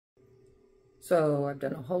So I've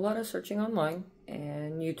done a whole lot of searching online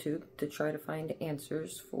and YouTube to try to find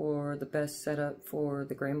answers for the best setup for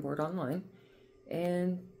the Granboard online,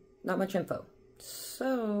 and not much info.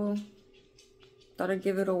 So thought I'd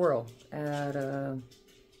give it a whirl at a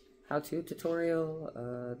how-to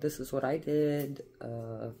tutorial. This is what I did.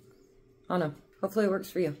 I don't know. Hopefully it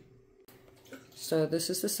works for you. So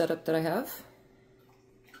this is the setup that I have.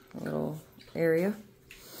 A little area.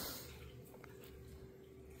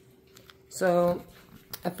 So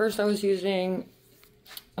at first I was using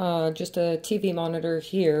just a TV monitor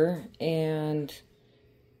here and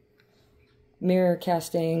mirror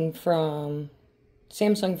casting from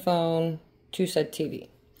Samsung phone to said TV.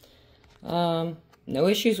 No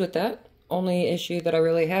issues with that. Only issue that I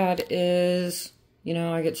really had is, you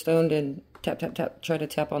know, I get stoned and tap, tap, tap, try to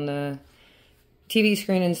tap on the TV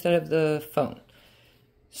screen instead of the phone.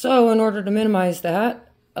 So in order to minimize that,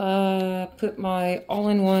 put my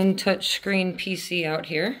all-in-one touchscreen PC out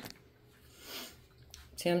here.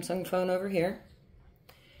 Samsung phone over here.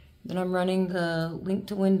 Then I'm running the Link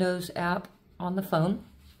to Windows app on the phone.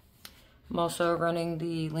 I'm also running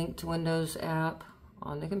the Link to Windows app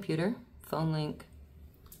on the computer. Phone link,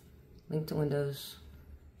 Link to Windows.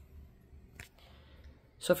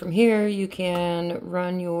 So from here you can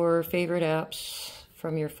run your favorite apps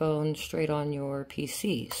from your phone straight on your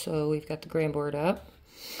PC. So we've got the Granboard app.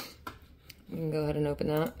 We can go ahead and open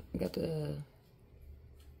that. We've got the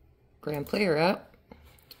Gran Player app.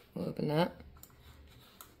 We'll open that.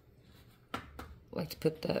 Like to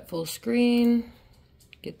put that full screen.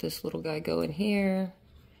 Get this little guy going here.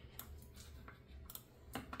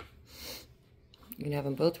 You can have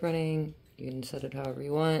them both running. You can set it however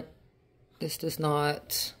you want. This does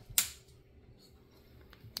not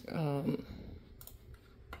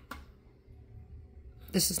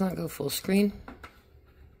go full screen.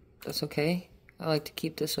 That's okay. I like to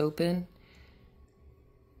keep this open.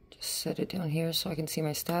 Just set it down here so I can see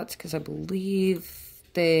my stats, because I believe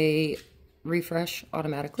they refresh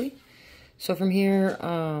automatically. So from here,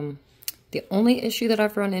 the only issue that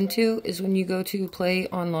I've run into is when you go to play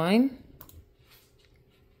online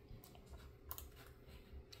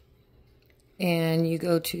and you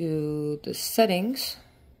go to the settings,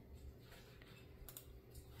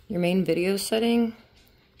 your main video setting,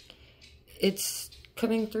 it's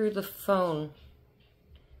coming through the phone,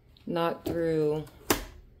 not through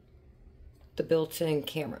the built-in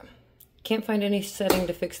camera. Can't find any setting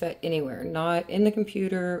to fix that anywhere. Not in the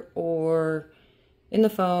computer or in the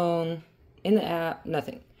phone, in the app,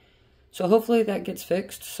 nothing. So hopefully that gets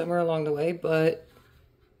fixed somewhere along the way, but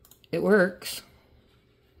it works.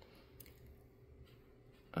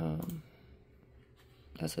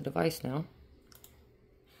 That's a device now.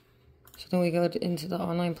 So then we go into the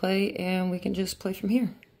online play and we can just play from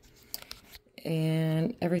here.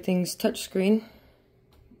 And everything's touchscreen.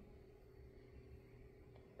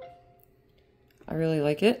 I really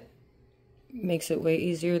like it. Makes it way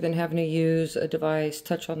easier than having to use a device,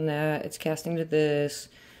 touch on that. It's casting to this.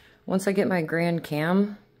 Once I get my Grand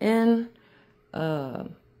Cam in, I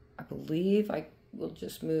believe I will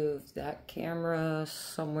just move that camera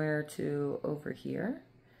somewhere to over here.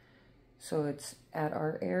 So it's at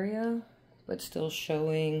our area, but still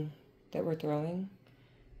showing that we're throwing.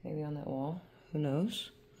 Maybe on that wall, who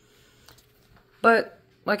knows. But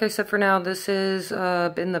like I said, for now, this has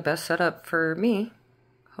been the best setup for me.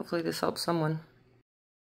 Hopefully this helps someone.